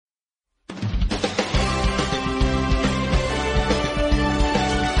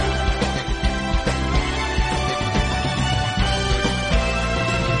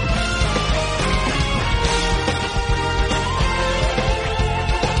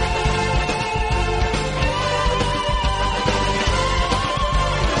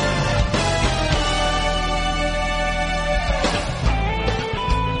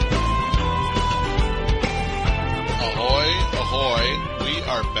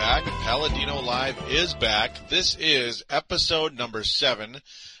back. Paladino Live is back. This is episode number 7,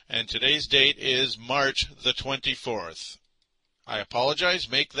 and today's date is March the 24th. I apologize,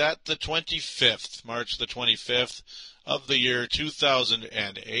 make that the 25th, March the 25th of the year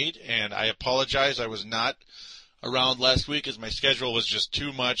 2008, and I apologize, I was not around last week as my schedule was just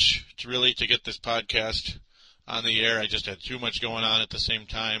too much to get this podcast on the air. I just had too much going on at the same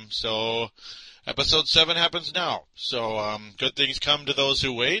time, so episode 7 happens now. So good things come to those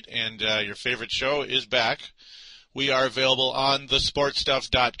who wait, and your favorite show is back. We are available on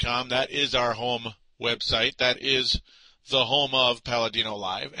thesportstuff.com. That is our home website. That is the home of Paladino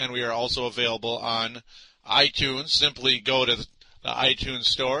Live, and we are also available on iTunes. Simply go to the iTunes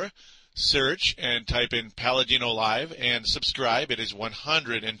store, search, and type in Paladino Live, and subscribe. It is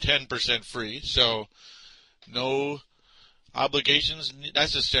 110% free, so no obligations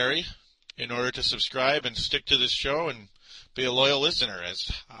necessary in order to subscribe and stick to this show and be a loyal listener,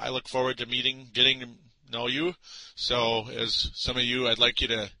 as I look forward to getting to know you. So as some of you, I'd like you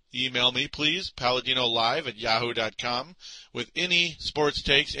to email me, please, paladinolive@yahoo.com, with any sports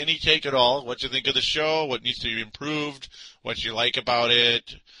takes, any take at all, what you think of the show, what needs to be improved, what you like about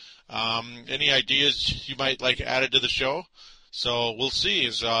it, any ideas you might like added to the show. So we'll see.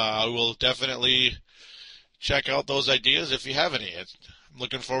 I will definitely check out those ideas if you have any. I'm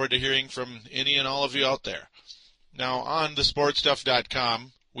looking forward to hearing from any and all of you out there. Now, on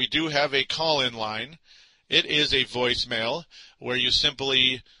thesportstuff.com, we do have a call-in line. It is a voicemail where you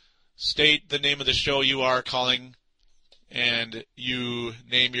simply state the name of the show you are calling, and you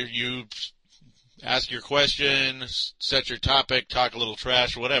ask your question, set your topic, talk a little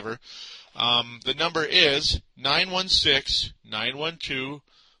trash, whatever. The number is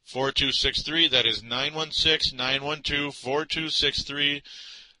 916-912-4263. That is 916-912-4263.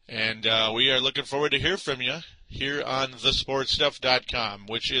 And we are looking forward to hear from you here on thesportstuff.com,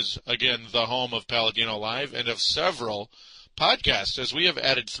 which is, again, the home of Paladino Live and of several podcasts, as we have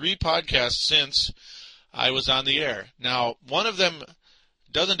added 3 podcasts since I was on the air. Now, one of them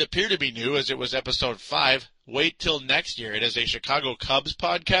doesn't appear to be new, as it was episode 5. Wait till next year. It is a Chicago Cubs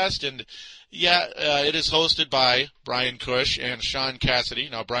podcast, and it is hosted by Brian Cush and Sean Cassidy.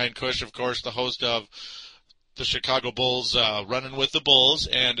 Now, Brian Cush, of course, the host of the Chicago Bulls, Running with the Bulls,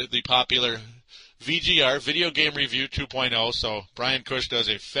 and the popular VGR, Video Game Review 2.0. So Brian Cush does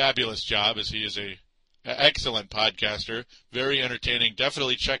a fabulous job, as he is an excellent podcaster, very entertaining.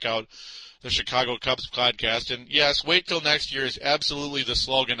 Definitely check out the Chicago Cubs podcast. And yes, wait till next year is absolutely the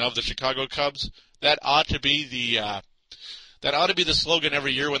slogan of the Chicago Cubs. That ought to be the slogan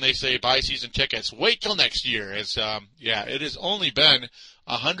every year when they say buy season tickets. Wait till next year. It has only been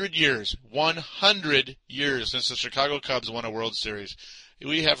 100 years since the Chicago Cubs won a World Series.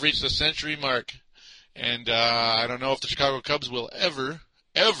 We have reached the century mark, and I don't know if the Chicago Cubs will ever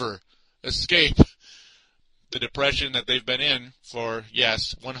escape the depression that they've been in for,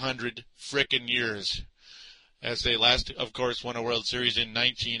 100 frickin' years, as they last, of course, won a World Series in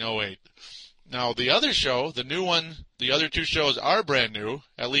 1908. Now, the other show, the new one, the other 2 shows are brand new,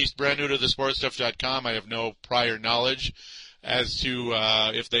 at least brand new to thesportstuff.com. I have no prior knowledge as to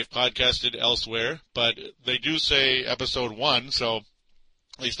if they've podcasted elsewhere, but they do say episode 1, so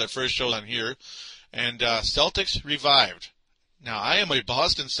at least their first show on here, and Celtics Revived. Now, I am a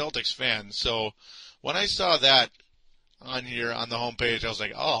Boston Celtics fan, so when I saw that on here on the homepage, I was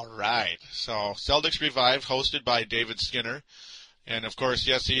like, all right. So Celtics Revived, hosted by David Skinner. And, of course,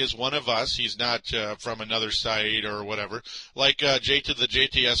 yes, he is one of us. He's not from another site or whatever, like the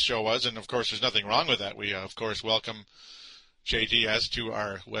JTS show was. And, of course, there's nothing wrong with that. We, of course, welcome JTS to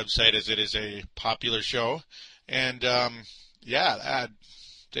our website, as it is a popular show. And,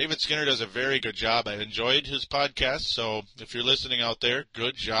 David Skinner does a very good job. I enjoyed his podcast. So if you're listening out there,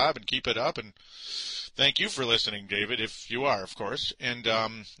 good job, and keep it up. And thank you for listening, David, if you are, of course. And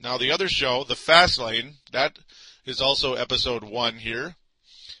now the other show, The Fast Lane, that is also episode 1 here.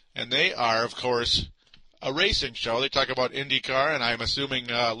 And they are, of course, a racing show. They talk about IndyCar, and I'm assuming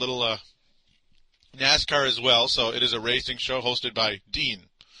a little NASCAR as well. So it is a racing show hosted by Dean.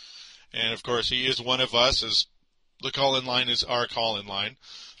 And, of course, he is one of us, as the call-in line is our call-in line.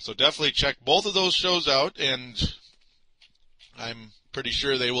 So definitely check both of those shows out, and I'm pretty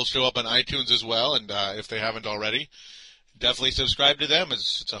sure they will show up on iTunes as well, and if they haven't already, definitely subscribe to them.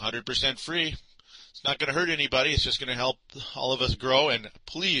 It's 100% free. It's not going to hurt anybody. It's just going to help all of us grow. And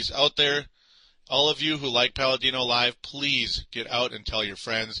please, out there, all of you who like Paladino Live, please get out and tell your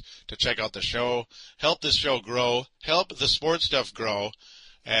friends to check out the show. Help this show grow. Help the sports stuff grow,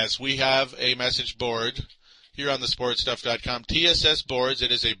 as we have a message board here on thesportstuff.com. TSS boards.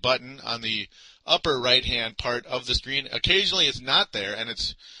 It is a button on the upper right-hand part of the screen. Occasionally it's not there, and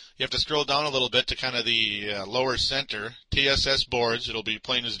you have to scroll down a little bit to kind of the lower center. TSS Boards, it'll be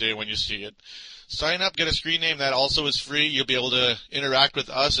plain as day when you see it. Sign up, get a screen name. That also is free. You'll be able to interact with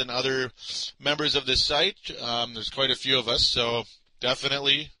us and other members of this site. There's quite a few of us, so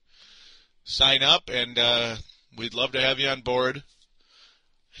definitely sign up, and we'd love to have you on board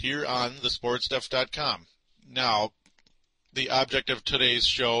here on thesportstuff.com. Now, the object of today's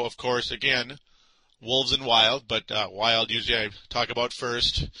show, of course, again, Wolves and Wild, but Wild usually I talk about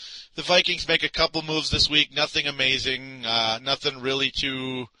first. The Vikings make a couple moves this week, nothing amazing, nothing really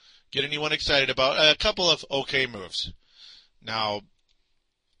to get anyone excited about. A couple of okay moves. Now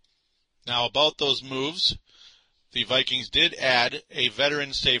about those moves, the Vikings did add a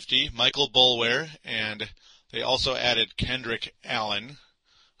veteran safety, Michael Boulware, and they also added Kendrick Allen,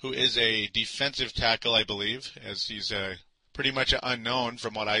 who is a defensive tackle, I believe, as he's pretty much an unknown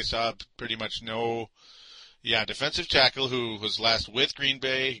from what I saw. Pretty much defensive tackle who was last with Green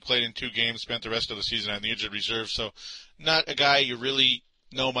Bay. He played in 2 games, spent the rest of the season on the injured reserve, so not a guy you really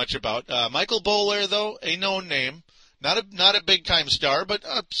know much about. Michael Boulware, though, a known name. Not a big-time star, but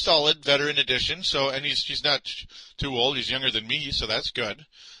a solid veteran addition. So, and he's not too old. He's younger than me, so that's good.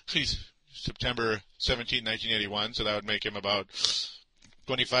 He's September 17, 1981, so that would make him about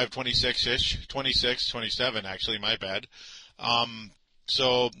 25, 26-ish, 26, 27, actually, my bad.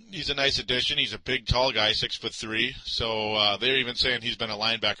 So he's a nice addition. He's a big, tall guy, 6'3". So they're even saying he's been a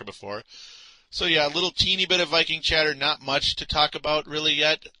linebacker before. So yeah, a little teeny bit of Viking chatter, not much to talk about really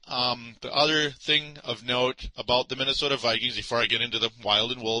yet. The other thing of note about the Minnesota Vikings, before I get into the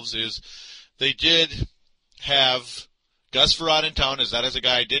Wild and Wolves, is they did have Gus Frerotte in town, as that is a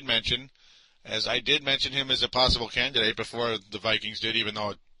guy I did mention. As I did mention him as a possible candidate before the Vikings did, even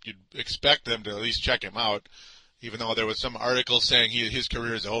though you'd expect them to at least check him out. Even though there was some article saying his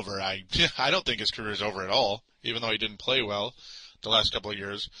career is over. I don't think his career is over at all, even though he didn't play well the last couple of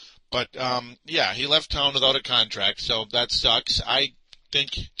years. But, he left town without a contract, so that sucks. I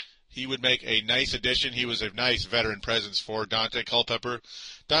think he would make a nice addition. He was a nice veteran presence for Dante Culpepper.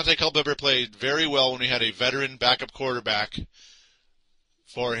 Dante Culpepper played very well when we had a veteran backup quarterback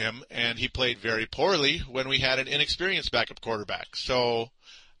for him, and he played very poorly when we had an inexperienced backup quarterback. So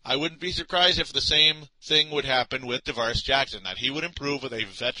I wouldn't be surprised if the same thing would happen with DeVaris Jackson, that he would improve with a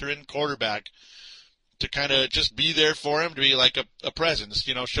veteran quarterback to kind of just be there for him, to be like a presence,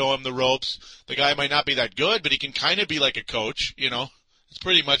 show him the ropes. The guy might not be that good, but he can kind of be like a coach, It's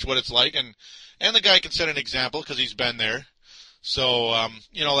pretty much what it's like, and the guy can set an example because he's been there. So,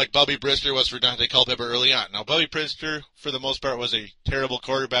 like Bubby Brister was for Dante Culpepper early on. Now, Bubby Brister, for the most part, was a terrible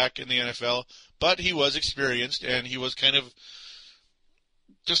quarterback in the NFL, but he was experienced, and he was kind of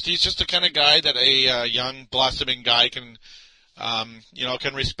he's just the kind of guy that a young, blossoming guy can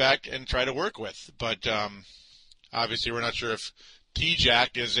respect and try to work with. But obviously we're not sure if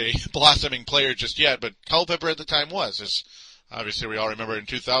T-Jack is a blossoming player just yet, but Culpepper at the time was. As obviously we all remember in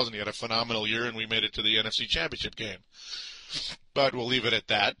 2000 he had a phenomenal year and we made it to the NFC Championship game. But we'll leave it at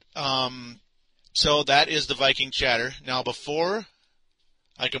that. So that is the Viking chatter. Now before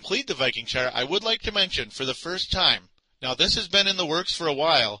I complete the Viking chatter, I would like to mention for the first time, now this has been in the works for a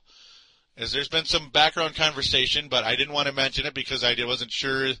while, as there's been some background conversation, but I didn't want to mention it because I wasn't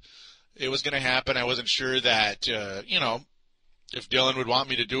sure it was going to happen. I wasn't sure that, if Dylan would want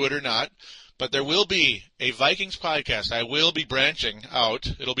me to do it or not. But there will be a Vikings podcast. I will be branching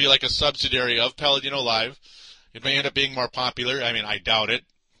out. It'll be like a subsidiary of Palladino Live. It may end up being more popular. I mean, I doubt it.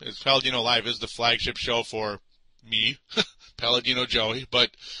 Palladino Live is the flagship show for me, Palladino Joey. But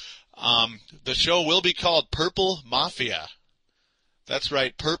the show will be called Purple Mafia. That's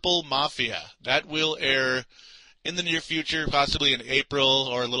right, Purple Mafia. That will air in the near future, possibly in April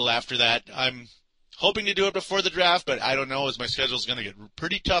or a little after that. I'm hoping to do it before the draft, but I don't know, as my schedule's going to get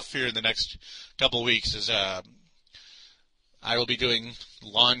pretty tough here in the next couple of weeks, as I will be doing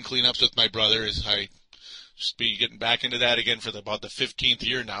lawn cleanups with my brother, as I just be getting back into that again for about the 15th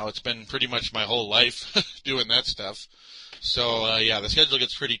year now. It's been pretty much my whole life doing that stuff. So, the schedule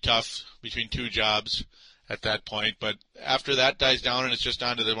gets pretty tough between 2 jobs at that point, but after that dies down and it's just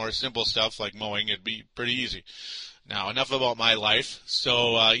on to the more simple stuff like mowing, it'd be pretty easy. Now, enough about my life.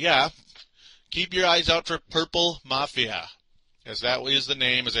 So, keep your eyes out for Purple Mafia, as that is the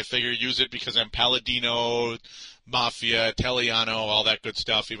name, as I figure use it because I'm Palladino, Mafia, Italiano, all that good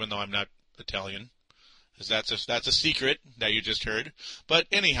stuff, even though I'm not Italian, as that's a secret that you just heard. But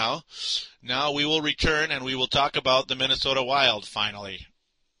anyhow, now we will return and we will talk about the Minnesota Wild finally.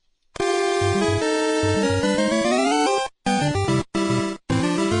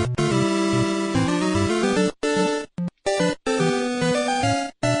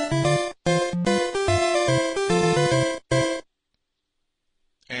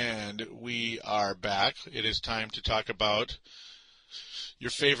 And we are back. It is time to talk about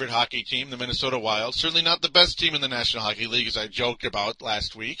your favorite hockey team, the Minnesota Wild. Certainly not the best team in the National Hockey League, as I joked about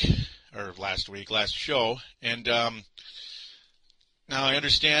last show. And now I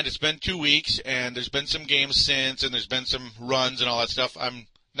understand it's been 2 weeks, and there's been some games since, and there's been some runs and all that stuff. I'm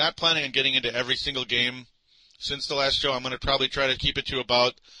not planning on getting into every single game since the last show. I'm going to probably try to keep it to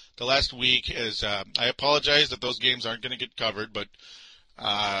about the last week. I apologize that those games aren't going to get covered, but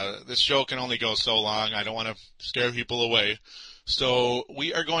this show can only go so long. I don't want to scare people away. So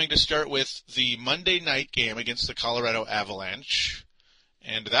we are going to start with the Monday night game against the Colorado Avalanche.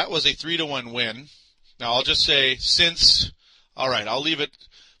 And that was a 3-1 win. Now I'll just say I'll leave it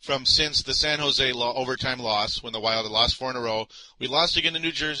from since the San Jose overtime loss when the Wild had lost 4 in a row. We lost again to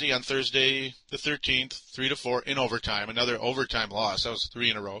New Jersey on Thursday the 13th, 3-4 in overtime. Another overtime loss. That was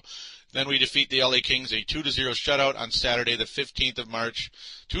 3 in a row. Then we defeat the LA Kings, a 2-0 shutout on Saturday, the 15th of March.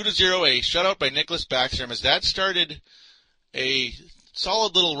 2-0, a shutout by Nicklas Backstrom, as that started a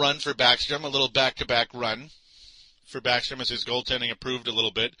solid little run for Backstrom, a little back-to-back run for Backstrom as his goaltending improved a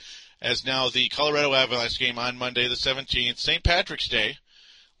little bit. As now the Colorado Avalanche game on Monday, the 17th, St. Patrick's Day,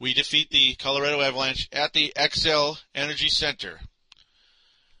 we defeat the Colorado Avalanche at the XL Energy Center.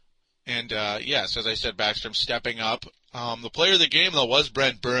 And, yes, as I said, Backstrom stepping up. The player of the game, though, was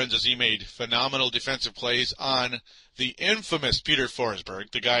Brent Burns, as he made phenomenal defensive plays on the infamous Peter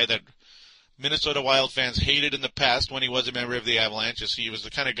Forsberg, the guy that Minnesota Wild fans hated in the past when he was a member of the Avalanche, as he was the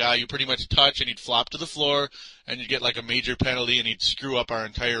kind of guy you pretty much touch and he'd flop to the floor and you'd get like a major penalty and he'd screw up our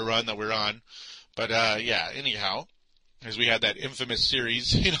entire run that we're on. But, anyhow, as we had that infamous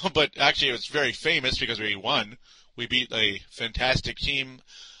series, but actually it was very famous because we won. We beat a fantastic team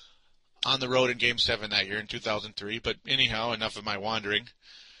on the road in Game 7 that year in 2003. But anyhow, enough of my wandering.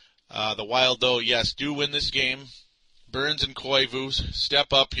 The Wild, though, yes, do win this game. Burns and Koivu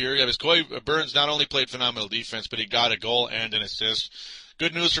step up here. Burns not only played phenomenal defense, but he got a goal and an assist.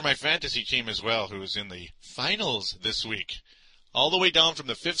 Good news for my fantasy team as well, who's in the finals this week. All the way down from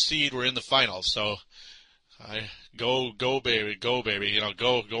the 5th seed, we're in the finals. So, go baby.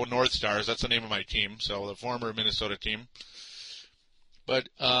 Go North Stars. That's the name of my team. So, the former Minnesota team. But,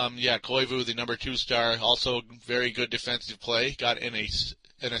 Koivu, the number 2 star, also very good defensive play. Got an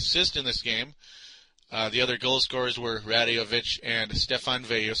assist in this game. The other goal scorers were Radiovic and Stefan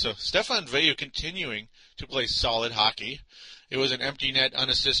Veilleux. So Stefan Veilleux continuing to play solid hockey. It was an empty net,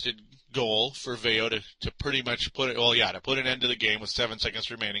 unassisted goal for Veilleux to pretty much put an end to the game with 7 seconds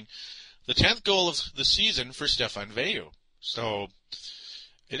remaining. The 10th goal of the season for Stefan Veilleux. So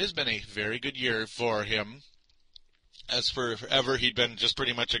it has been a very good year for him. As for forever, he'd been just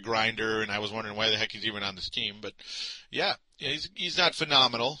pretty much a grinder, and I was wondering why the heck he's even on this team. But, he's not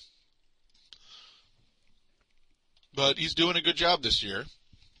phenomenal. But he's doing a good job this year.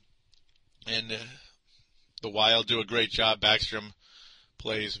 And the Wild do a great job. Backstrom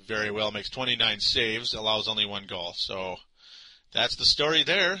plays very well, makes 29 saves, allows only 1 goal. So that's the story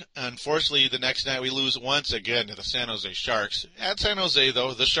there. Unfortunately, the next night we lose once again to the San Jose Sharks. At San Jose,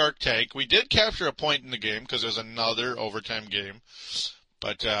 though, the Shark Tank, we did capture a point in the game because there's another overtime game.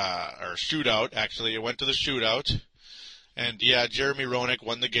 But, or shootout, actually. It went to the shootout. And, Jeremy Roenick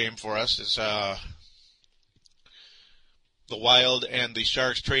won the game for us. It's, the Wild and the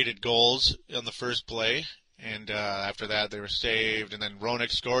Sharks traded goals on the first play, and after that they were saved, and then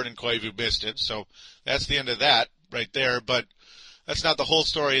Roenick scored and Koivu missed it. So that's the end of that right there, but that's not the whole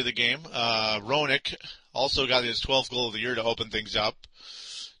story of the game. Roenick also got his 12th goal of the year to open things up.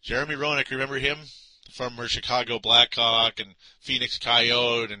 Jeremy Roenick, remember him? Former Chicago Blackhawk and Phoenix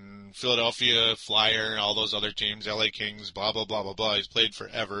Coyote and Philadelphia Flyer and all those other teams, LA Kings, blah, blah, blah, blah, blah. He's played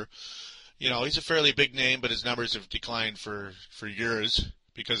forever. He's a fairly big name, but his numbers have declined for years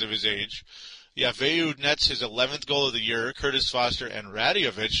because of his age. Veilleux nets his 11th goal of the year. Curtis Foster and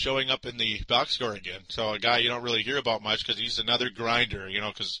Radiovic showing up in the box score again. So a guy you don't really hear about much because he's another grinder,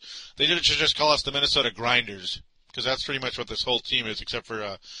 because they didn't just call us the Minnesota Grinders, because that's pretty much what this whole team is, except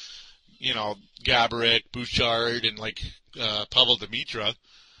for, Gaborik, Bouchard, and Pavel Demitra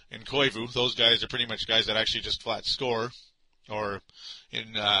and Koivu. Those guys are pretty much guys that actually just flat score. Or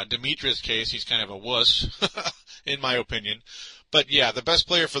in Dimitra's case, he's kind of a wuss, in my opinion. But, the best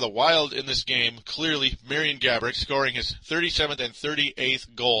player for the Wild in this game, clearly Marian Gaborik, scoring his 37th and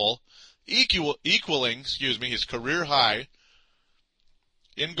 38th goal, equaling his career high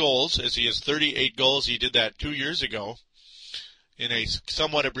in goals, as he has 38 goals. He did that 2 years ago in a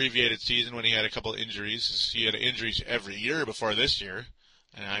somewhat abbreviated season when he had a couple of injuries. He had injuries every year before this year,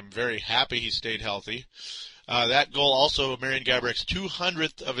 and I'm very happy he stayed healthy. That goal also Marian Gaborik's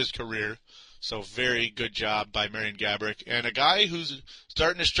 200th of his career, So very good job by Marian Gaborik. And a guy who's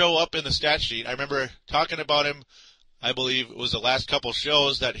starting to show up in the stat sheet. I remember talking about him, I believe it was the last couple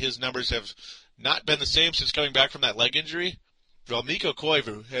shows, that his numbers have not been the same since coming back from that leg injury. Well, Mikko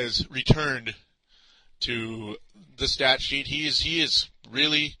Koivu has returned to the stat sheet. He is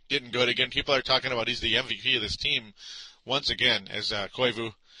really getting good again. People are talking about he's the MVP of this team once again, as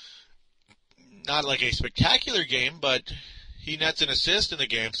Koivu, not like a spectacular game, but he nets an assist in the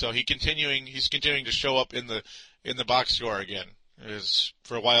game, so he's continuing to show up in the box score again.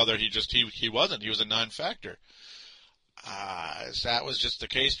 For a while there, he wasn't. He was a non-factor. That was just the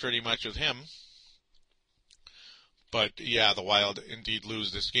case pretty much with him. But yeah, the Wild indeed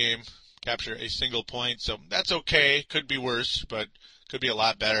lose this game, capture a single point, so that's okay. Could be worse, but could be a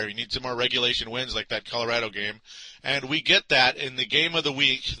lot better. You need some more regulation wins like that Colorado game, and we get that in the game of the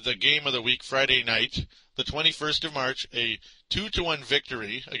week Friday night, the 21st of March, a 2-1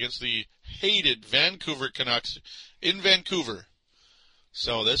 victory against the hated Vancouver Canucks in Vancouver.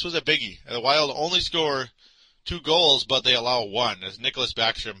 So this was a biggie. The Wild only score 2 goals, but they allow 1, as Nicholas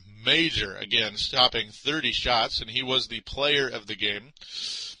Backstrom, major again, stopping 30 shots, and he was the player of the game.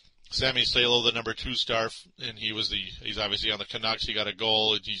 Sammy Salo, the number 2 star, and he's obviously on the Canucks. He got a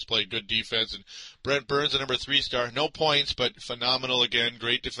goal, and he's played good defense. And Brent Burns, the number 3 star, no points, but phenomenal again,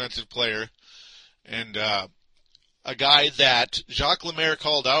 great defensive player. And a guy that Jacques Lemaire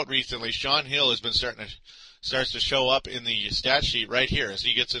called out recently, Sean Hill, has been starts to show up in the stat sheet right here as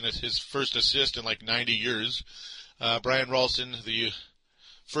he gets in his first assist in like 90 years. Brian Ralston, the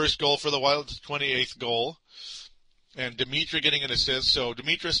first goal for the Wild, 28th goal. And Dimitra getting an assist. So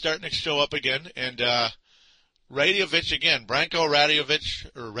Dimitra's starting to show up again. And Radiovic again. Branko Radiovic.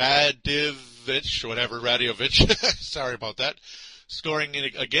 Sorry about that. Scoring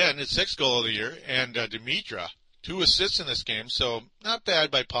again his 6th goal of the year. And Dimitra, 2 assists in this game. So not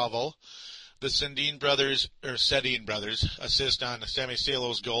bad by Pavel. The Sedin brothers assist on Sammy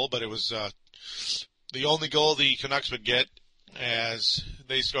Salo's goal, but it was the only goal the Canucks would get, as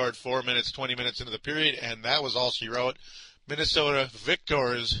they scored 20 minutes into the period, and that was all she wrote. Minnesota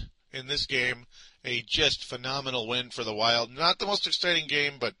victors in this game. A just phenomenal win for the Wild. Not the most exciting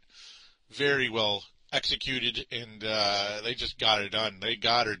game, but very well executed, and they just got it done. They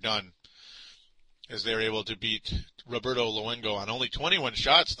got her done, as they were able to beat Roberto Luongo on only 21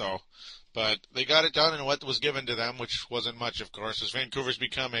 shots, though. But they got it done in what was given to them, which wasn't much, of course, as Vancouver's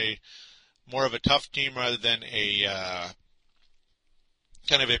become more of a tough team rather than a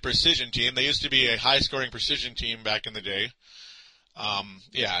kind of a precision team. They used to be a high-scoring precision team back in the day.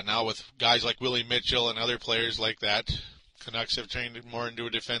 Now with guys like Willie Mitchell and other players like that, Canucks have turned more into a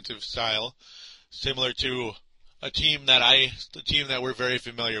defensive style, similar to the team that we're very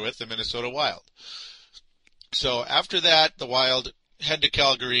familiar with, the Minnesota Wild. So after that, the Wild head to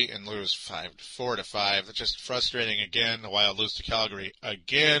Calgary and lose 4-5. It's just frustrating again. The Wild lose to Calgary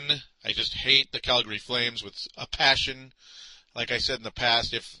again. I just hate the Calgary Flames with a passion. Like I said in the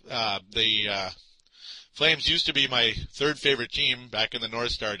past, if the Flames used to be my 3rd favorite team back in the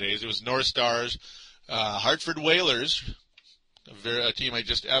North Star days. It was North Stars, Hartford Whalers, a team I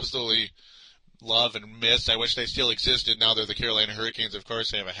just absolutely love and miss. I wish they still existed. Now they're the Carolina Hurricanes, of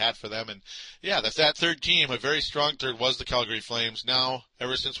course. I have a hat for them. And yeah, that 3rd team, a very strong 3rd, was the Calgary Flames. Now,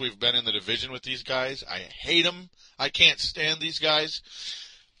 ever since we've been in the division with these guys, I hate them. I can't stand these guys.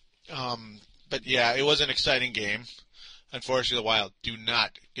 But yeah, it was an exciting game. Unfortunately, the Wild do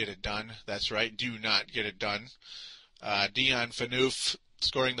not get it done. That's right, do not get it done. Dion Phaneuf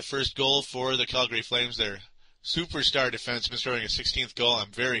scoring the first goal for the Calgary Flames, their superstar defenseman, scoring his 16th goal.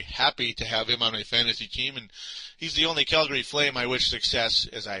 I'm very happy to have him on my fantasy team, and he's the only Calgary Flame I wish success,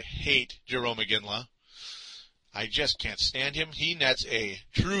 as I hate Jarome Iginla. I just can't stand him. He nets a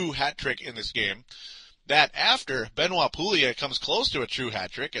true hat trick in this game. That after Benoit Pouliot comes close to a true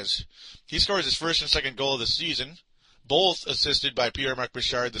hat trick, as he scores his first and second goal of the season, both assisted by Pierre-Marc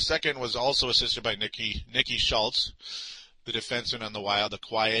Bouchard. The second was also assisted by Nicky Schultz, the defenseman on the Wild, the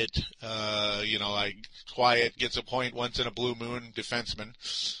quiet, quiet, gets a point once in a blue moon defenseman.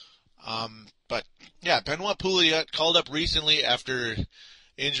 But yeah, Benoit Pouliot called up recently after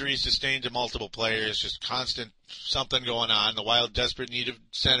injuries sustained to multiple players, just constant something going on. The Wild desperate need of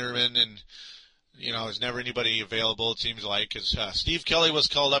centerman, and there's never anybody available, it seems like, because Steve Kelly was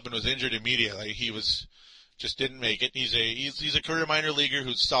called up and was injured immediately. He just didn't make it. He's a career minor leaguer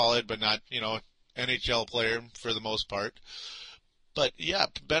who's solid, but not, NHL player for the most part. But yeah,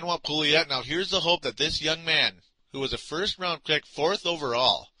 Benoit Pouliot. Now here's the hope that this young man, who was a first round pick, 4th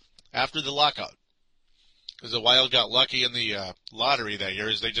overall, after the lockout, because the Wild got lucky in the lottery that year,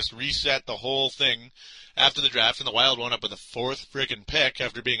 is they just reset the whole thing after the draft, and the Wild wound up with a 4th freaking pick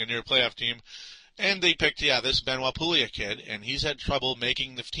after being a near playoff team. And they picked, this Benoit Pouliot kid, and he's had trouble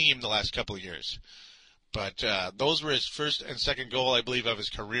making the team the last couple of years. But those were his first and second goal, I believe, of his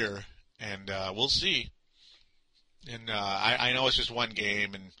career, and we'll see. And I know it's just one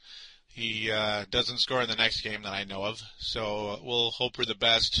game, and he doesn't score in the next game that I know of. So we'll hope for the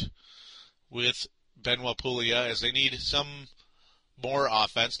best with Benoit Pouliot, as they need some more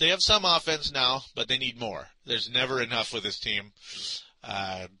offense. They have some offense now, but they need more. There's never enough with this team.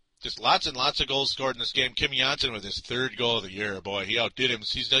 Just lots and lots of goals scored in this game. Kim Janssen with his 3rd goal of the year. Boy, he outdid him.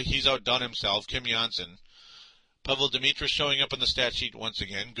 He's outdone himself. Kim Janssen. Pavel Demitra showing up on the stat sheet once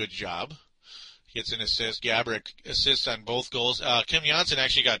again. Good job. He gets an assist. Gaborik assists on both goals. Kim Janssen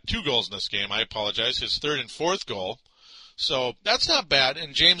actually got 2 goals in this game. I apologize. His 3rd and 4th goal. So that's not bad.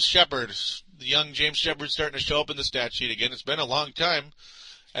 And James Shepard, the young James Shepard, starting to show up in the stat sheet again. It's been a long time,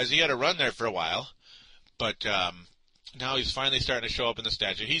 as he had a run there for a while. But now he's finally starting to show up in the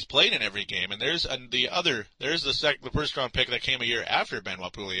stat sheet. He's played in every game. And there's the first round pick that came a year after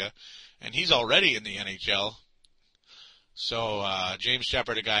Benoit Pouliot, and he's already in the NHL. So James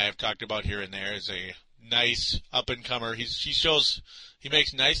Shepard, a guy I've talked about here and there, is a nice up-and-comer. He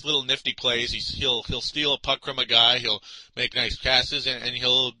makes nice little nifty plays. He'll steal a puck from a guy. He'll make nice passes, and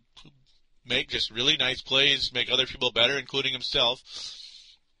he'll make just really nice plays, make other people better, including himself.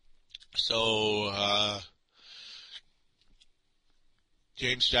 So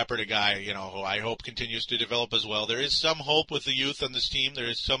James Shepard, a guy, who I hope continues to develop as well. There is some hope with the youth on this team. There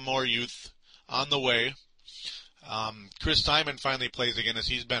is some more youth on the way. Chris Simon finally plays again, as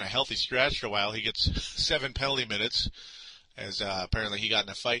he's been a healthy scratch for a while. He gets 7 penalty minutes, as apparently he got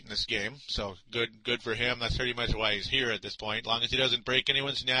in a fight in this game. So good for him. That's pretty much why he's here at this point. As long as he doesn't break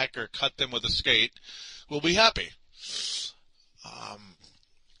anyone's neck or cut them with a skate, we'll be happy.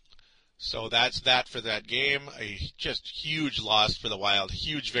 So that's that for that game. A just huge loss for the Wild.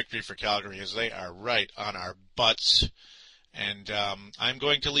 Huge victory for Calgary, as they are right on our butts. And I'm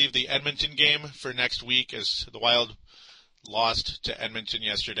going to leave the Edmonton game for next week, as the Wild lost to Edmonton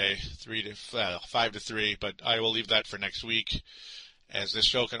yesterday, 5-3. But I will leave that for next week, as this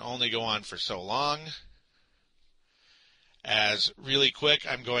show can only go on for so long. As really quick,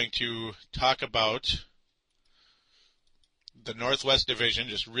 I'm going to talk about the Northwest Division,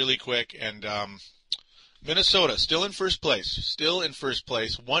 just really quick, and Minnesota still in first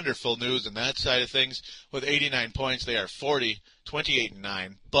place. Wonderful news on that side of things. With 89 points, they are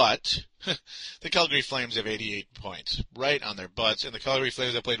 28-9. But the Calgary Flames have 88 points, right on their butts. And the Calgary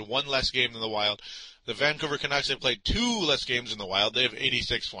Flames have played 1 less game than the Wild. The Vancouver Canucks have played 2 less games than the Wild. They have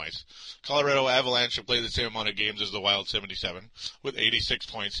 86 points. Colorado Avalanche have played the same amount of games as the Wild, 77, with 86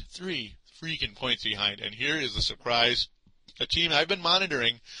 points. 3 freaking points behind. And here is the surprise. A team I've been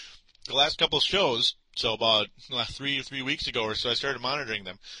monitoring the last couple shows, so about 3 weeks ago or so, I started monitoring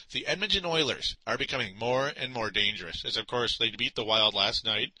them. The Edmonton Oilers are becoming more and more dangerous, as of course they beat the Wild last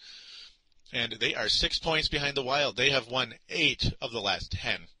night, and they are 6 points behind the Wild. They have won 8 of the last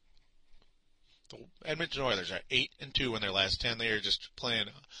 10. The Edmonton Oilers are 8-2 in their last 10. They are just playing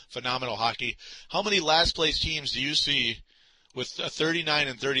phenomenal hockey. How many last place teams do you see with a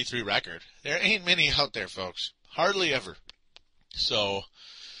 39-33 record? There ain't many out there, folks. Hardly ever. So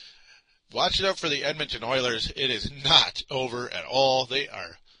watch it out for the Edmonton Oilers. It is not over at all.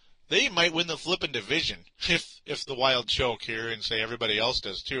 They might win the flippin' division if the Wild choke here, and say everybody else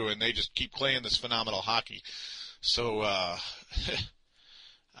does too, and they just keep playing this phenomenal hockey. So I'm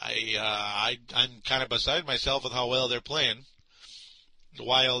kind of beside myself with how well they're playing. The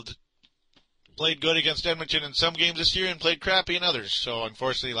Wild played good against Edmonton in some games this year and played crappy in others. So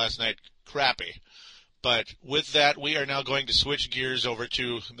unfortunately last night, crappy. But with that, we are now going to switch gears over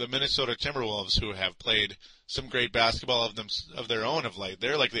to the Minnesota Timberwolves, who have played some great basketball of their own of late.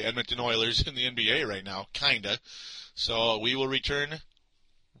 They're like the Edmonton Oilers in the NBA right now, kinda. So we will return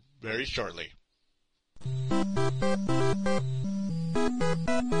very shortly.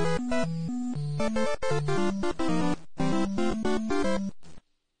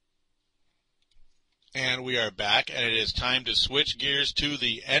 And we are back, and it is time to switch gears to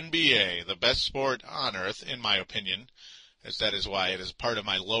the NBA, the best sport on earth, in my opinion, as that is why it is part of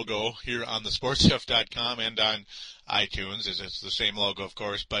my logo here on thesportstuff.com and on iTunes, as it's the same logo, of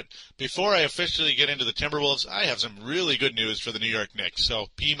course. But before I officially get into the Timberwolves, I have some really good news for the New York Knicks. So,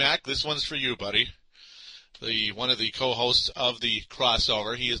 P-Mac, this one's for you, buddy. One of the co-hosts of the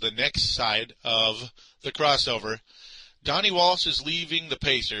crossover. He is the Knicks side of the crossover. Donnie Walsh is leaving the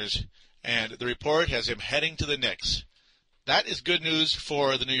Pacers, and the report has him heading to the Knicks. That is good news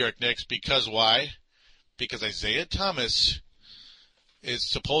for the New York Knicks, because why? because Isaiah Thomas is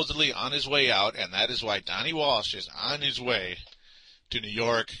supposedly on his way out, and that is why Donnie Walsh is on his way to New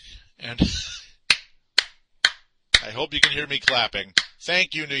York. And I hope you can hear me clapping.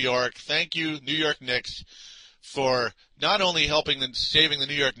 Thank you, New York. Thank you, New York Knicks, for not only saving the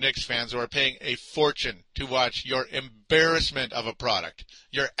New York Knicks fans who are paying a fortune to watch your embarrassment of a product,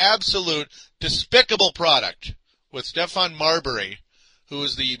 your absolute despicable product with Stephon Marbury, who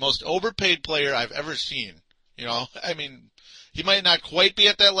is the most overpaid player I've ever seen. You know, I mean, he might not quite be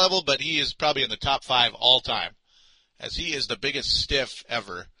at that level, but he is probably in the top 5 all time, as he is the biggest stiff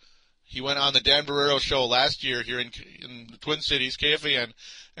ever. He went on the Dan Barreiro show last year here in the Twin Cities, KFAN,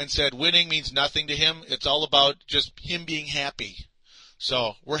 and said winning means nothing to him. It's all about just him being happy.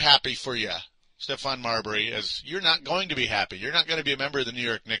 So we're happy for you, Stephon Marbury, as you're not going to be happy. You're not going to be a member of the New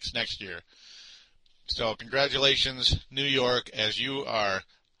York Knicks next year. So congratulations, New York, as you are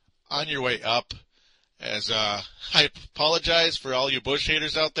on your way up. As I apologize for all you Bush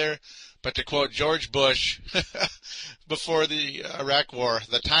haters out there, but to quote George Bush before the Iraq War,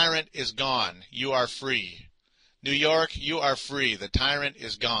 the tyrant is gone. You are free. New York, you are free. The tyrant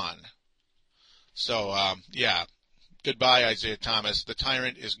is gone. So, yeah, goodbye, Isaiah Thomas. The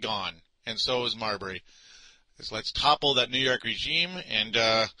tyrant is gone, and so is Marbury. Let's topple that New York regime and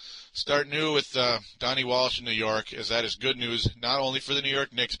start new with Donnie Walsh in New York, as that is good news not only for the New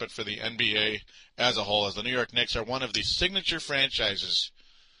York Knicks but for the NBA as a whole, as the New York Knicks are one of the signature franchises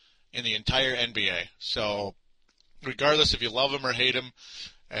in the entire NBA. So regardless if you love them or hate them,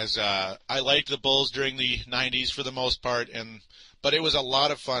 as I liked the Bulls during the 90s for the most part, but it was a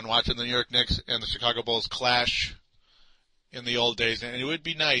lot of fun watching the New York Knicks and the Chicago Bulls clash in the old days, and it would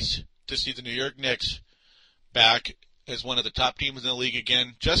be nice to see the New York Knicks back as one of the top teams in the league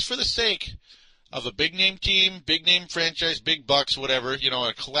again, just for the sake of a big-name team, big-name franchise, big bucks, whatever, you know,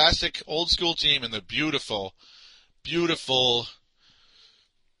 a classic old-school team in the beautiful, beautiful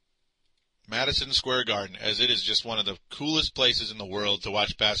Madison Square Garden, as it is just one of the coolest places in the world to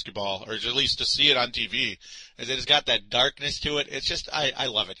watch basketball, or at least to see it on TV, as it has got that darkness to it. It's just, I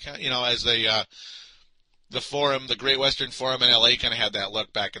love it. You know, as the Forum, the Great Western Forum in LA kind of had that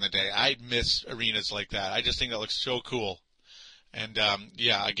look back in the day. I miss arenas like that. I just think that looks so cool. And,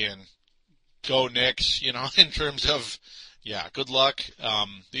 yeah, again, go Knicks, you know, in terms of, yeah, good luck.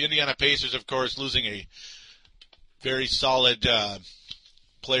 The Indiana Pacers, of course, losing a very solid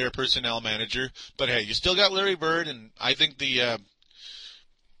player personnel manager. But, hey, you still got Larry Bird, and I think the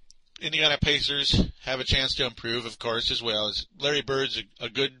Indiana Pacers have a chance to improve, of course, as well. As Larry Bird's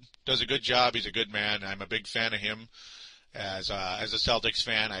does a good job. He's a good man. I'm a big fan of him. As a Celtics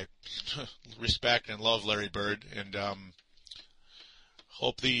fan, I respect and love Larry Bird, and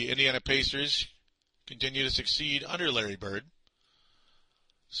hope the Indiana Pacers continue to succeed under Larry Bird.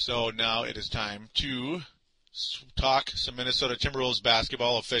 So now it is time to talk some Minnesota Timberwolves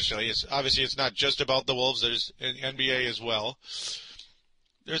basketball officially. It's not just about the Wolves. There's NBA as well.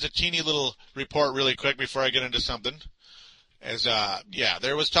 There's a teeny little report really quick before I get into something.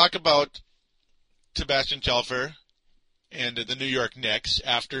 There was talk about Sebastian Telfair and the New York Knicks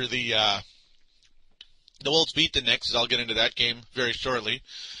after the Wolves beat the Knicks, as I'll get into that game very shortly,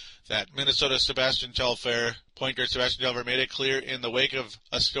 that Minnesota point guard Sebastian Telfair made it clear in the wake of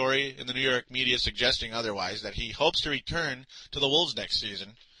a story in the New York media suggesting otherwise that he hopes to return to the Wolves next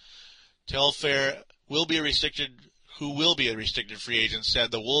season. Telfair will be a restricted free agent,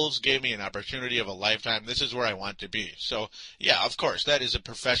 said the Wolves gave me an opportunity of a lifetime. This is where I want to be. So, yeah, of course, that is a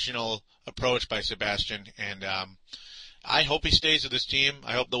professional approach by Sebastian, and I hope he stays with this team.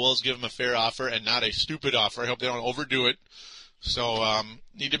 I hope the Wolves give him a fair offer and not a stupid offer. I hope they don't overdo it. So,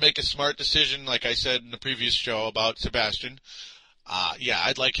 need to make a smart decision, like I said in the previous show about Sebastian.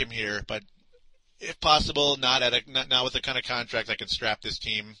 I'd like him here, but if possible, not with the kind of contract that can strap this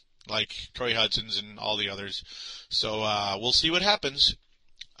team like Troy Hudson's and all the others. So we'll see what happens.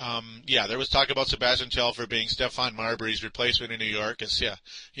 There was talk about Sebastian Telfair being Stephon Marbury's replacement in New York.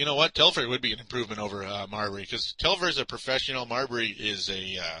 You know what? Telfair would be an improvement over Marbury, because Telfair is a professional. Marbury is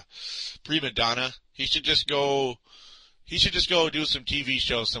a prima donna. He should just go do some TV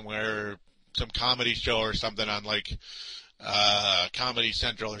show somewhere, some comedy show or something on like Comedy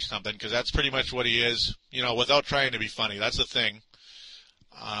Central or something, because that's pretty much what he is, you know, without trying to be funny. That's the thing.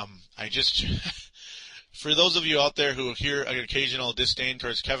 For those of you out there who hear an occasional disdain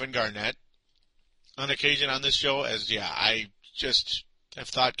towards Kevin Garnett on occasion on this show, I just have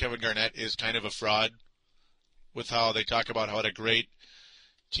thought Kevin Garnett is kind of a fraud with how they talk about what a great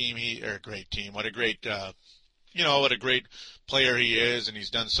team what a great player he is, and he's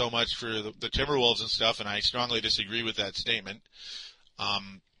done so much for the Timberwolves and stuff, and I strongly disagree with that statement.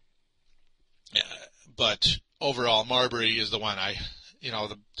 But overall, Marbury is the one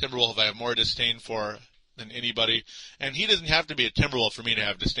the Timberwolf I have more disdain for than anybody. And he doesn't have to be a Timberwolf for me to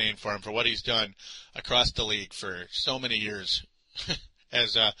have disdain for him for what he's done across the league for so many years.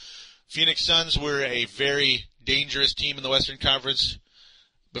 As Phoenix Suns were a very dangerous team in the Western Conference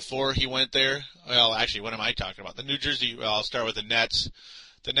before he went there. Well, actually, what am I talking about? I'll start with the Nets.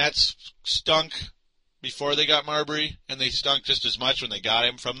 The Nets stunk before they got Marbury, and they stunk just as much when they got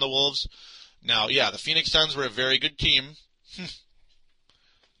him from the Wolves. Now, the Phoenix Suns were a very good team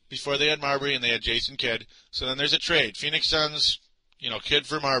before they had Marbury and they had Jason Kidd. So then there's a trade. Phoenix Suns, Kidd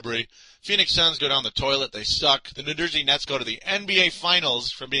for Marbury. Phoenix Suns go down the toilet. They suck. The New Jersey Nets go to the NBA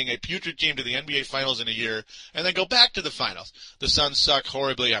Finals from being a putrid team to the NBA Finals in a year and then go back to the Finals. The Suns suck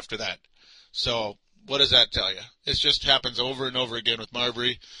horribly after that. So what does that tell you? It just happens over and over again with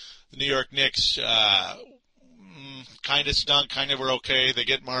Marbury. The New York Knicks kind of stunk, kind of were okay. They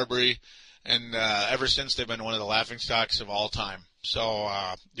get Marbury, and ever since they've been one of the laughingstocks of all time. So,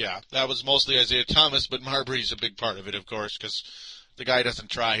 that was mostly Isaiah Thomas, but Marbury's a big part of it, of course, because the guy doesn't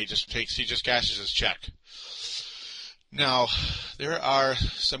try. He just cashes his check. Now, there are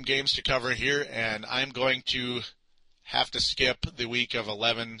some games to cover here, and I'm going to have to skip the week of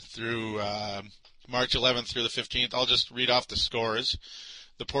 11 through March 11th through the 15th. I'll just read off the scores.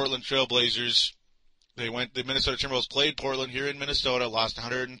 The Portland Trailblazers, the Minnesota Timberwolves played Portland here in Minnesota, lost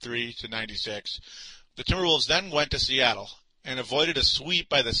 103-96. The Timberwolves then went to Seattle and avoided a sweep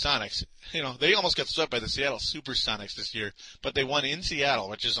by the Sonics. They almost got swept by the Seattle Supersonics this year, but they won in Seattle,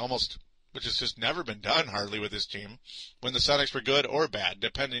 which has just never been done hardly with this team. When the Sonics were good or bad,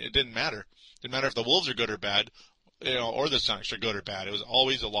 it didn't matter. It didn't matter if the Wolves are good or bad, or the Sonics are good or bad. It was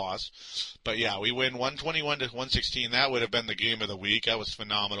always a loss. But we win 121-116. That would have been the game of the week. That was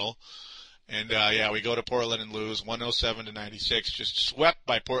phenomenal. And we go to Portland and lose 107-96. Just swept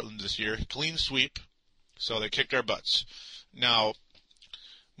by Portland this year. Clean sweep. So they kicked our butts. Now,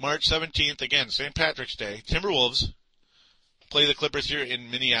 March 17th, again, St. Patrick's Day, Timberwolves play the Clippers here in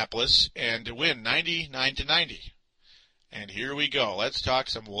Minneapolis and win 99-90. And here we go. Let's talk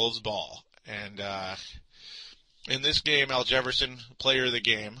some Wolves ball. And in this game, Al Jefferson, player of the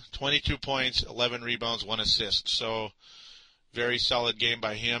game, 22 points, 11 rebounds, 1 assist. So very solid game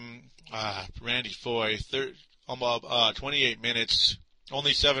by him. Randy Foye, 28 minutes,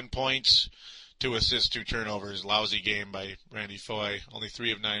 only 7 points, 2 assists, 2 turnovers. Lousy game by Randy Foye. Only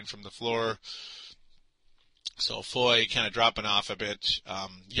 3 of 9 from the floor. So Foye kind of dropping off a bit.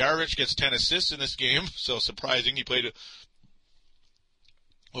 Yarich gets 10 assists in this game. So surprising. He played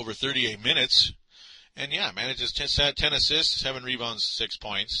over 38 minutes. And manages 10 assists, 7 rebounds, 6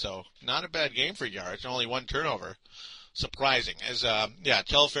 points. So not a bad game for Yarich. Only 1 turnover. Surprising. As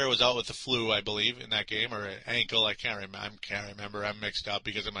Telfair was out with the flu, I believe, in that game, or ankle. I can't remember. I'm mixed up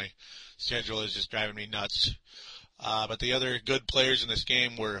because of my schedule is just driving me nuts. But the other good players in this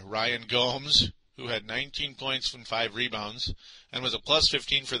game were Ryan Gomes, who had 19 points and 5 rebounds, and was a plus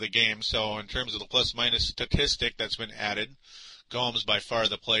 15 for the game. So in terms of the plus-minus statistic that's been added, Gomes by far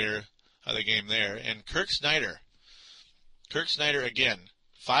the player of the game there. And Kirk Snyder again,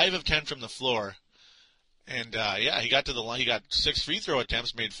 5 of 10 from the floor. And, he got to the line. He got 6 free throw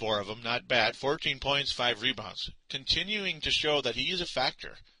attempts, made 4 of them. Not bad. 14 points, 5 rebounds. Continuing to show that he is a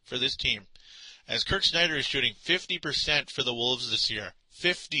factor for this team. As Kirk Snyder is shooting 50% for the Wolves this year.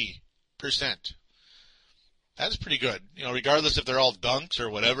 50%. That's pretty good. Regardless if they're all dunks or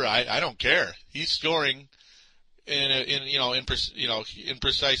whatever, I don't care. He's scoring in a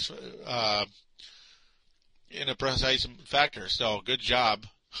precise factor. So good job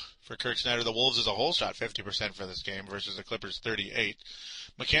for Kirk Snyder. The Wolves as a whole shot 50% for this game versus the Clippers 38.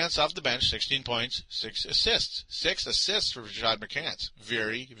 McCants off the bench, 16 points, 6 assists. 6 assists for Rashad McCants.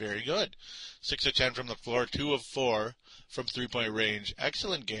 Very, very good. 6 of 10 from the floor, 2 of 4 from three-point range.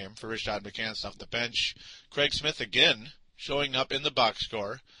 Excellent game for Rashad McCants off the bench. Craig Smith again showing up in the box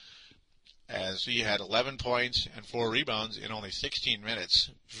score as he had 11 points and 4 rebounds in only 16 minutes.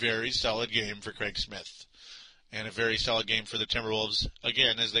 Very solid game for Craig Smith. And a very solid game for the Timberwolves,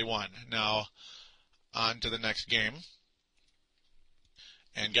 again, as they won. Now, on to the next game.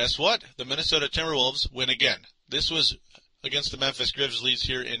 And guess what? The Minnesota Timberwolves win again. This was against the Memphis Grizzlies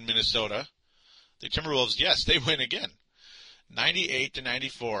here in Minnesota. The Timberwolves, yes, they win again.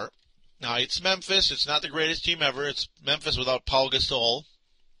 98-94. Now, it's Memphis. It's not the greatest team ever. It's Memphis without Paul Gasol.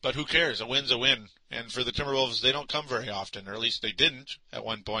 But who cares? A win's a win. And for the Timberwolves, they don't come very often, or at least they didn't at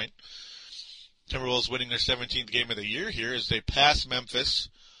one point. Timberwolves winning their 17th game of the year here as they pass Memphis.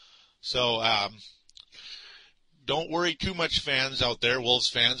 So don't worry too much, fans out there, Wolves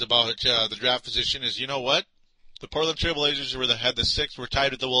fans, about the draft position. Is, you know what? The Portland Trailblazers were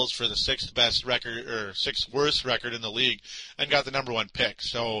tied with the Wolves for the sixth worst record in the league, and got the number one pick.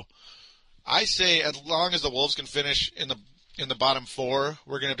 So I say, as long as the Wolves can finish in the bottom four,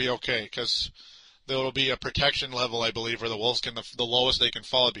 we're going to be okay, because there will be a protection level, I believe, where the Wolves the lowest they can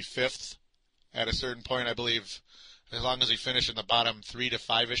fall would be fifth at a certain point, I believe. As long as we finish in the bottom 3 to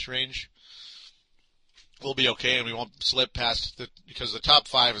 5-ish range, we'll be okay, and we won't slip past because the top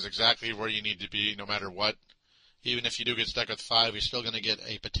 5 is exactly where you need to be, no matter what. Even if you do get stuck with 5, you're still going to get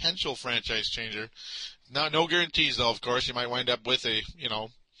a potential franchise changer. No guarantees, though. Of course, you might wind up with a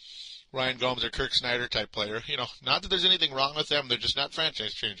Ryan Gomes or Kirk Snyder type player. Not that there's anything wrong with them. They're just not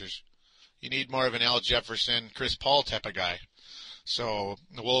franchise changers. You need more of an Al Jefferson, Chris Paul type of guy. So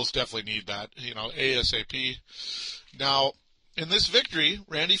the Wolves definitely need that, ASAP. Now, in this victory,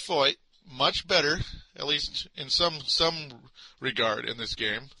 Randy Foye, much better, at least in some regard in this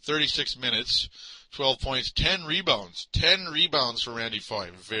game. 36 minutes, 12 points, 10 rebounds. 10 rebounds for Randy Foye.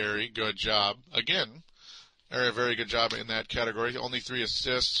 Very good job. Again, a very good job in that category. Only 3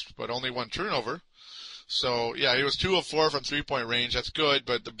 assists, but only 1 turnover. So, yeah, he was 2 of 4 from three-point range. That's good,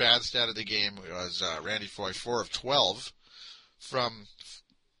 but the bad stat of the game was Randy Foye, 4 of 12 from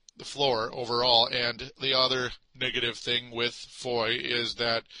the floor overall. And the other negative thing with Foye is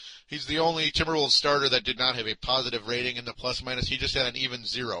that he's the only Timberwolves starter that did not have a positive rating in the plus-minus. He just had an even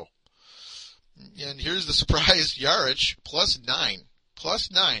 0. And here's the surprise, Jaric, +9.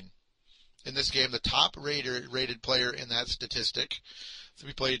 +9 in this game, the top rated player in that statistic.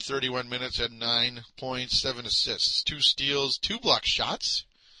 We played 31 minutes at 9 points, 7 assists, 2 steals, 2 block shots.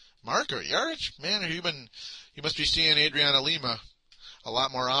 Marco Jaric, man, you must be seeing Adriana Lima a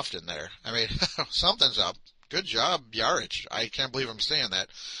lot more often there. I mean, something's up. Good job, Jaric. I can't believe I'm saying that.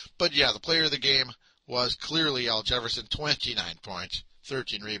 But yeah, the player of the game was clearly Al Jefferson, 29 points,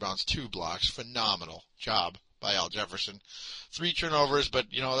 13 rebounds, 2 blocks. Phenomenal job by Al Jefferson. 3 turnovers, but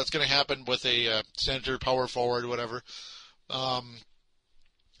that's going to happen with a center, power forward, whatever.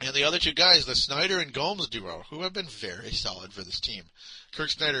 And the other 2 guys, the Snyder and Gomes duo, who have been very solid for this team.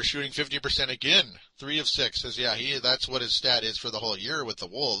 Kirk Snyder shooting 50% again, 3 of 6. Says, that's what his stat is for the whole year with the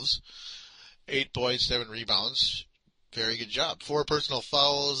Wolves. 8 points, 7 rebounds. Very good job. 4 personal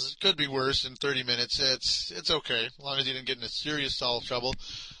fouls. Could be worse in 30 minutes. It's okay, as long as he didn't get into serious foul trouble.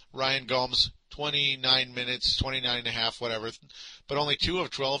 Ryan Gomes, 29 minutes, 29 and a half, whatever. But only 2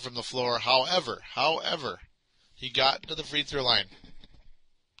 of 12 from the floor. However, he got to the free throw line.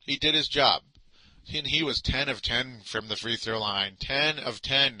 He did his job. And he was 10 of 10 from the free throw line. 10 of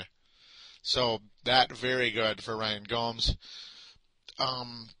 10. So that very good for Ryan Gomes.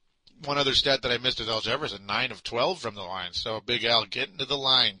 One other stat that I missed is Al Jefferson, 9 of 12 from the line. So Big Al getting to the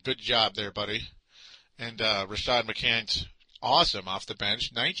line. Good job there, buddy. And Rashad McCants, awesome off the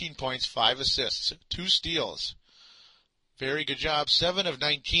bench. 19 points, 5 assists, 2 steals. Very good job. 7 of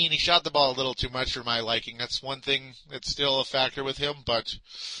 19. He shot the ball a little too much for my liking. That's one thing that's still a factor with him. But,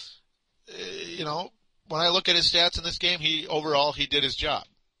 when I look at his stats in this game, he did his job.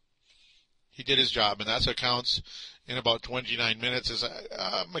 He did his job, and that's what counts in about 29 minutes.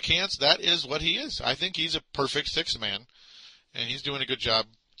 McCants, that is what he is. I think he's a perfect 6-man, and he's doing a good job.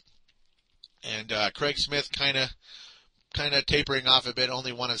 And Craig Smith kind of tapering off a bit,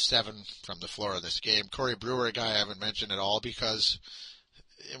 only 1 of 7 from the floor of this game. Corey Brewer, a guy I haven't mentioned at all, because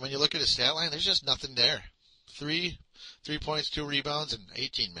when you look at his stat line, there's just nothing there. 3 points, 2 rebounds, and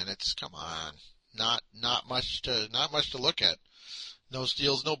 18 minutes. Come on, not much to look at. No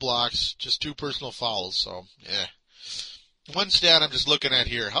steals, no blocks, just 2 personal fouls. So yeah. One stat I'm just looking at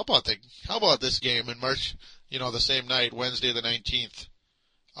here. How about this game in March? The same night, Wednesday the 19th.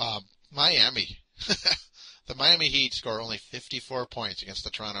 Miami. The Miami Heat score only 54 points against the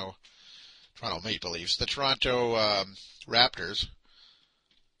Toronto Maple Leafs. The Toronto Raptors.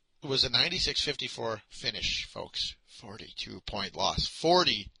 It was a 96-54 finish, folks. 42-point loss.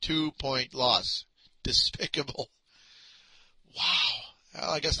 42-point loss. Despicable. Wow.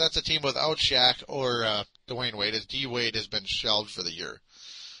 Well, I guess that's a team without Shaq or Dwayne Wade, as D. Wade has been shelved for the year.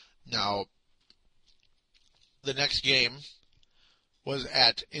 Now, the next game was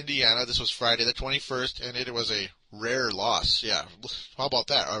at Indiana. This was Friday the 21st, and it was a rare loss. Yeah, how about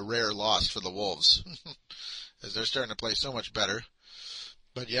that? A rare loss for the Wolves, as they're starting to play so much better.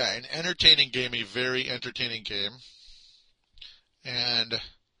 But yeah, an entertaining game, a very entertaining game. And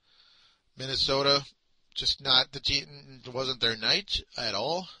Minnesota, just not the team, it wasn't their night at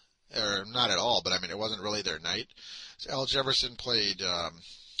all. Or not at all, but it wasn't really their night. So Al Jefferson played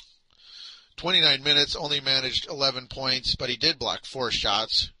 29 minutes, only managed 11 points, but he did block 4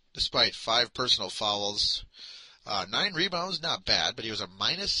 shots, despite 5 personal fouls. 9 rebounds, not bad, but he was a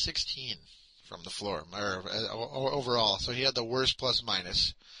 -16 from the floor, or overall. So he had the worst plus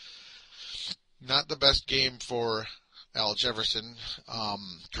minus. Not the best game for Al Jefferson.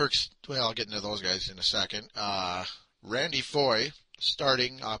 I'll get into those guys in a second. Randy Foye,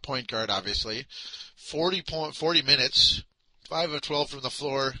 starting point guard, obviously. 40 minutes, 5 of 12 from the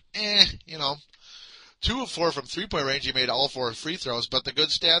floor. 2 of 4 from three-point range. He made all 4 free throws, but the good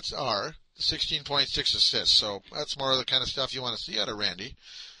stats are 16.6 assists. So that's more of the kind of stuff you want to see out of Randy.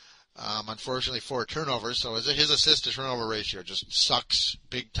 Unfortunately, 4 turnovers, so his assist-to-turnover ratio just sucks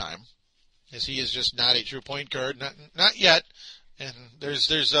big time, as he is just not a true point guard, not yet. And there's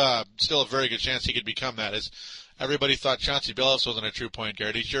still a very good chance he could become that, as everybody thought Chauncey Billups wasn't a true point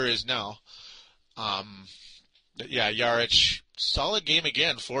guard. He sure is now. Jaric, solid game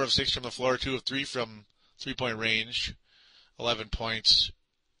again. 4 of 6 from the floor, 2 of 3 from three-point range, 11 points,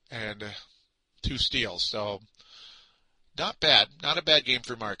 and 2 steals. So not bad. Not a bad game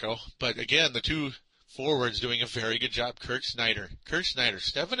for Marco. But again, the 2 forwards doing a very good job. Kirk Snyder,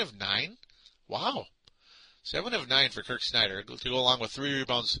 7 of 9? Wow. 7 of 9 for Kirk Snyder to go along with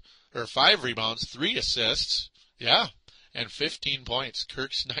 5 rebounds, 3 assists. Yeah. And 15 points.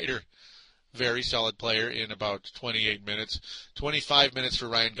 Kirk Snyder, very solid player in about 28 minutes. 25 minutes for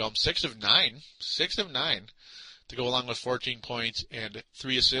Ryan Gomes. 6 of 9 to go along with 14 points and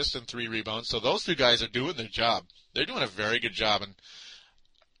 3 assists and 3 rebounds. So those 2 guys are doing their job. They're doing a very good job. And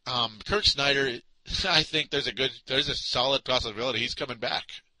Kirk Snyder, I think there's a solid possibility he's coming back.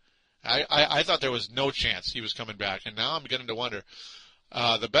 I thought there was no chance he was coming back, and now I'm beginning to wonder.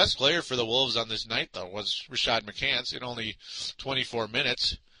 The best player for the Wolves on this night, though, was Rashad McCants in only 24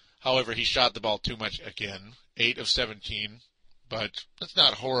 minutes. However, he shot the ball too much again, 8 of 17, but that's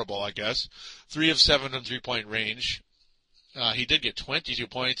not horrible, I guess. 3 of 7 from three-point range. He did get 22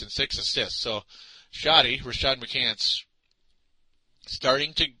 points and 6 assists, so shoddy. Rashad McCants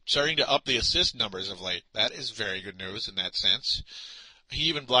starting to up the assist numbers of late. That is very good news in that sense. He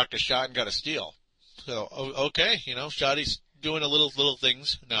even blocked a shot and got a steal. So, okay, Shoddy's doing a little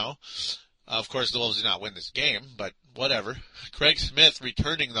things now. Of course, the Wolves did not win this game, but whatever. Craig Smith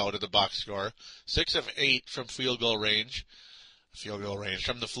returning, though, to the box score. 6 of 8 from field goal range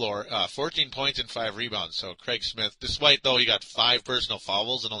from the floor. 14 points and 5 rebounds. So Craig Smith, despite, though, he got 5 personal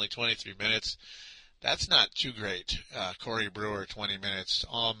fouls in only 23 minutes, that's not too great. Corey Brewer, 20 minutes.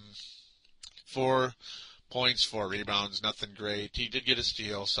 4 points, 4 rebounds, nothing great. He did get a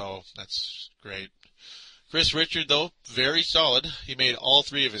steal, so that's great. Chris Richard, though, very solid. He made all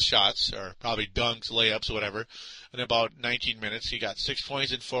 3 of his shots, or probably dunks, layups, whatever, in about 19 minutes. He got 6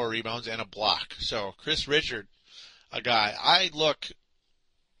 points and 4 rebounds and a block. So Chris Richard, a guy I look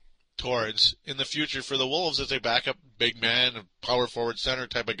towards in the future for the Wolves as a backup big man, a power forward center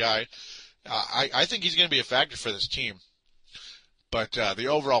type of guy. I think he's going to be a factor for this team. But the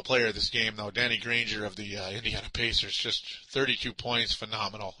overall player of this game, though, Danny Granger of the Indiana Pacers, just 32 points,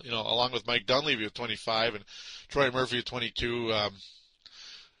 phenomenal. Along with Mike Dunleavy with 25 and Troy Murphy with 22.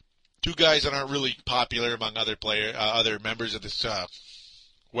 2 guys that aren't really popular among other members of this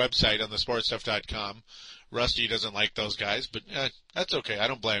website on the sportstuff.com. Rusty doesn't like those guys, but that's okay. I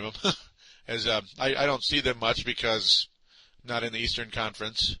don't blame him. As I don't see them much because not in the Eastern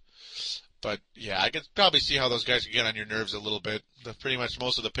Conference. But, yeah, I could probably see how those guys can get on your nerves a little bit. Pretty much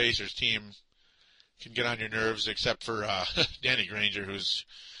most of the Pacers team can get on your nerves except for Danny Granger, who's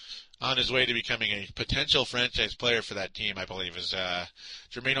on his way to becoming a potential franchise player for that team, I believe.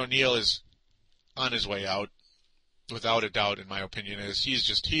 Jermaine O'Neal is on his way out, without a doubt, in my opinion. His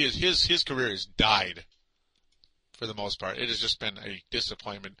career has died for the most part. It has just been a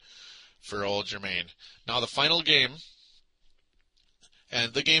disappointment for old Jermaine. Now, the final game.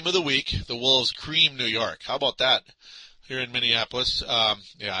 And the game of the week, the Wolves cream New York. How about that here in Minneapolis? I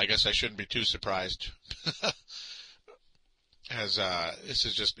guess I shouldn't be too surprised. As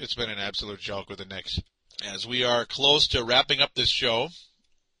it's been an absolute joke with the Knicks. As we are close to wrapping up this show,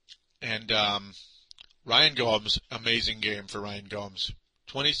 and Ryan Gomes, amazing game for Ryan Gomes.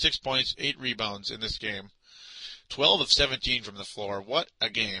 26 points, 8 rebounds in this game. 12 of 17 from the floor. What a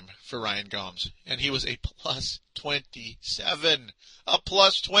game for Ryan Gomes. And he was a plus 27. A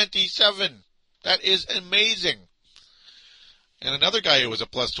plus 27. That is amazing. And another guy who was a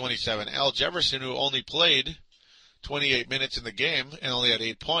plus 27, Al Jefferson, who only played 28 minutes in the game and only had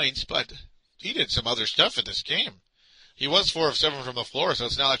 8 points, but he did some other stuff in this game. He was 4 of 7 from the floor, so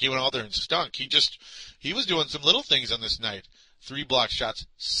it's not like he went out there and stunk. He was doing some little things on this night. 3 block shots,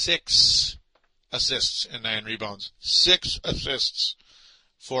 6 assists and 9 rebounds. 6 assists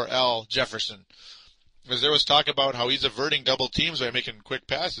for Al Jefferson. Because there was talk about how he's averting double teams by making quick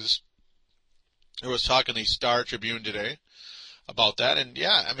passes. There was talk in the Star Tribune today about that. And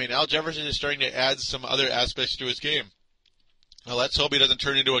yeah, I mean, Al Jefferson is starting to add some other aspects to his game. Well, let's hope he doesn't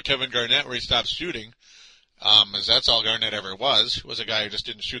turn into a Kevin Garnett where he stops shooting, as that's all Garnett ever was a guy who just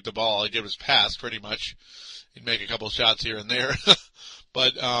didn't shoot the ball. All he did was pass, pretty much. He'd make a couple shots here and there.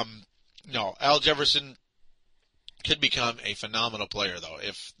 But, no, Al Jefferson could become a phenomenal player, though,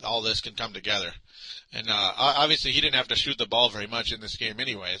 if all this can come together. And obviously he didn't have to shoot the ball very much in this game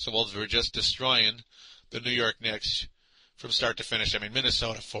anyway, so Wolves were just destroying the New York Knicks from start to finish. I mean,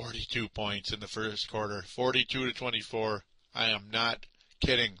 Minnesota 42 points in the first quarter, 42-24. I am not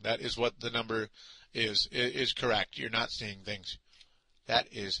kidding. That is what the number is. It is correct. You're not seeing things. That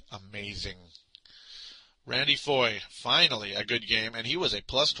is amazing. Randy Foye, finally a good game, and he was a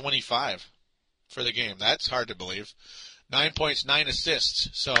plus 25 for the game. That's hard to believe. 9 points, 9 assists.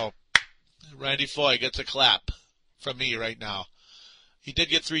 So Randy Foye gets a clap from me right now. He did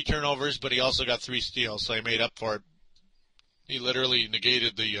get 3 turnovers, but he also got 3 steals, so he made up for it. He literally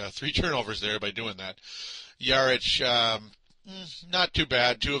negated the 3 turnovers there by doing that. Jaric, not too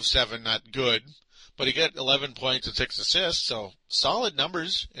bad, 2 of 7, not good. But he got 11 points and 6 assists, so solid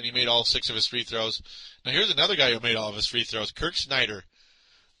numbers, and he made all 6 of his free throws. Now here's another guy who made all of his free throws, Kirk Snyder.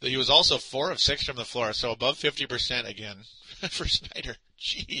 He was also 4 of 6 from the floor, so above 50% again for Snyder.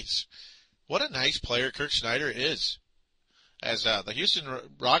 Jeez. What a nice player Kirk Snyder is. As the Houston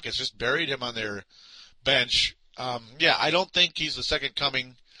Rockets just buried him on their bench. Yeah, I don't think he's the second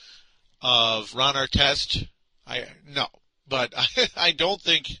coming of Ron Artest. No. But I don't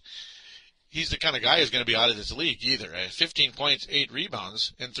think he's the kind of guy who's going to be out of this league either. 15 points, 8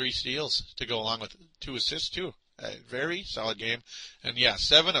 rebounds, and 3 steals to go along with 2 assists too. Very solid game. And yeah,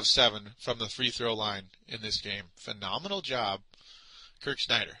 7 of 7 from the free throw line in this game. Phenomenal job, Kirk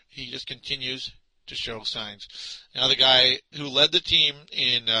Snyder. He just continues to show signs. Now the guy who led the team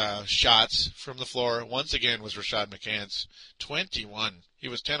in shots from the floor once again was Rashad McCants. 21. He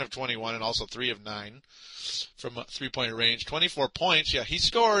was 10 of 21 and also 3 of 9 from three-point range. 24 points. Yeah, he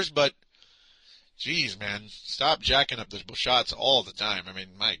scores, but geez, man, stop jacking up the shots all the time. I mean,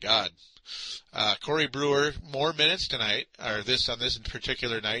 my God. Corey Brewer, more minutes tonight, or on this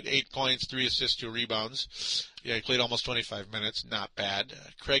particular night. 8 points, 3 assists, 2 rebounds. Yeah, he played almost 25 minutes. Not bad.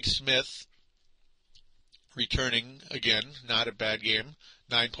 Craig Smith, returning again. Not a bad game.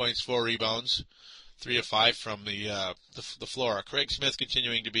 9 points, 4 rebounds. 3 of 5 from the floor. Craig Smith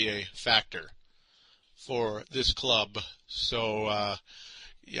continuing to be a factor for this club. So,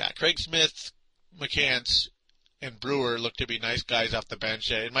 yeah, Craig Smith, McCants, and Brewer look to be nice guys off the bench.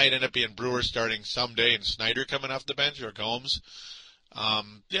 It might end up being Brewer starting someday and Snyder coming off the bench, or Gomes.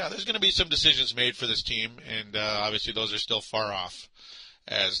 Yeah, there's going to be some decisions made for this team, and obviously those are still far off,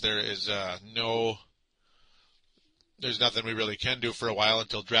 as there is there's nothing we really can do for a while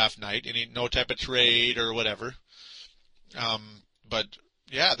until draft night. No type of trade or whatever. But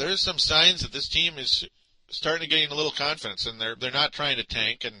yeah, there's some signs that this team is starting to gain a little confidence, and they're not trying to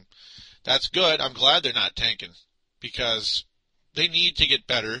tank, and that's good. I'm glad they're not tanking, because they need to get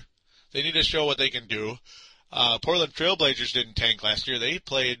better. They need to show what they can do. Portland Trailblazers didn't tank last year. They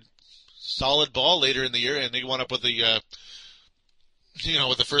played solid ball later in the year, and they went up with the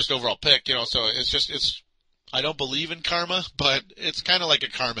with the first overall pick. So it's I don't believe in karma, but it's kind of like a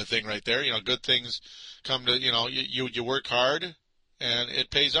karma thing right there. Good things come to, you work hard and it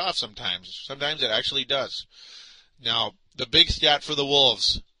pays off sometimes. Sometimes it actually does. Now, the big stat for the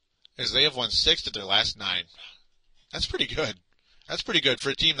Wolves is they have won 6 of their last 9. That's pretty good. That's pretty good for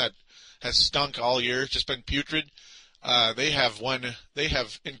a team that has stunk all year, just been putrid. They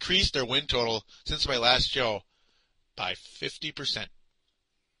have increased their win total since my last show by 50%.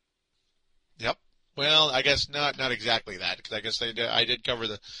 Yep. Well, I guess not exactly that, because I guess I did cover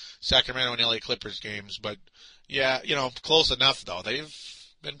the Sacramento and LA Clippers games, but yeah, close enough though. They've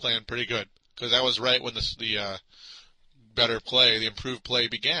been playing pretty good, because that was right when the better play, the improved play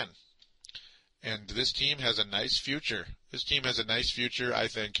began. And this team has a nice future. This team has a nice future, I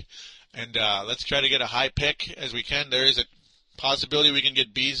think. And let's try to get a high pick as we can. There is a possibility we can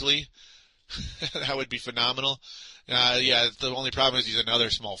get Beasley. That would be phenomenal. Yeah, the only problem is he's another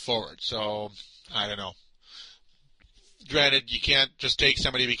small forward, so I don't know. Granted, you can't just take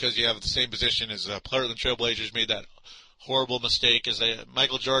somebody because you have the same position as Portland Trailblazers made that horrible mistake as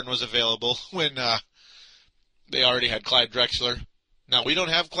Michael Jordan was available when they already had Clyde Drexler. Now, we don't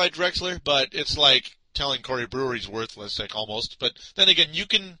have Clyde Drexler, but it's like telling Corey Brewer he's worthless, like almost. But then again, you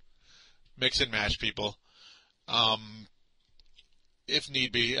can mix and match people if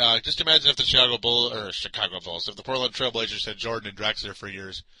need be. Just imagine if the Chicago Bulls, if the Portland Trailblazers had Jordan and Drexler for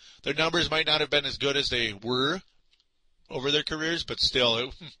years. Their numbers might not have been as good as they were over their careers, but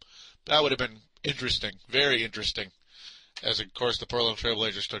still, that would have been interesting, very interesting. as of course the Portland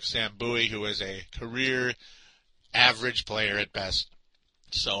Trailblazers took Sam Bowie, who is a career average player at best.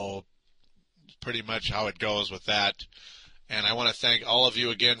 So pretty much how it goes with that. And I want to thank all of you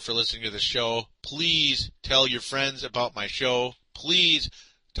again for listening to the show. Please tell your friends about my show. Please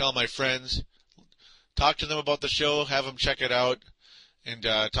tell my friends. Talk to them about the show. Have them check it out. And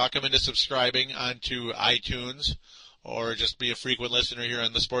talk them into subscribing onto iTunes. Or just be a frequent listener here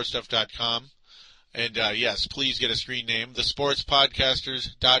on thesportstuff.com. And yes, please get a screen name.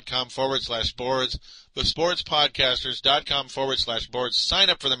 thesportspodcasters.com/boards. thesportspodcasters.com/boards. Sign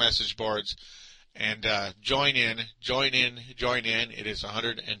up for the message boards. And join in. It is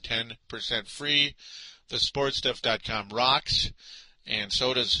 110% free. TheSportsStuff.com rocks, and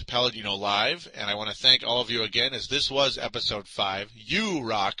so does Palladino Live. And I want to thank all of you again, as this was episode 5. You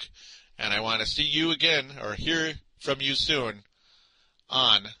rock, and I want to see you again, or hear from you soon,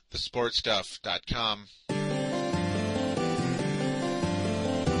 on TheSportsStuff.com.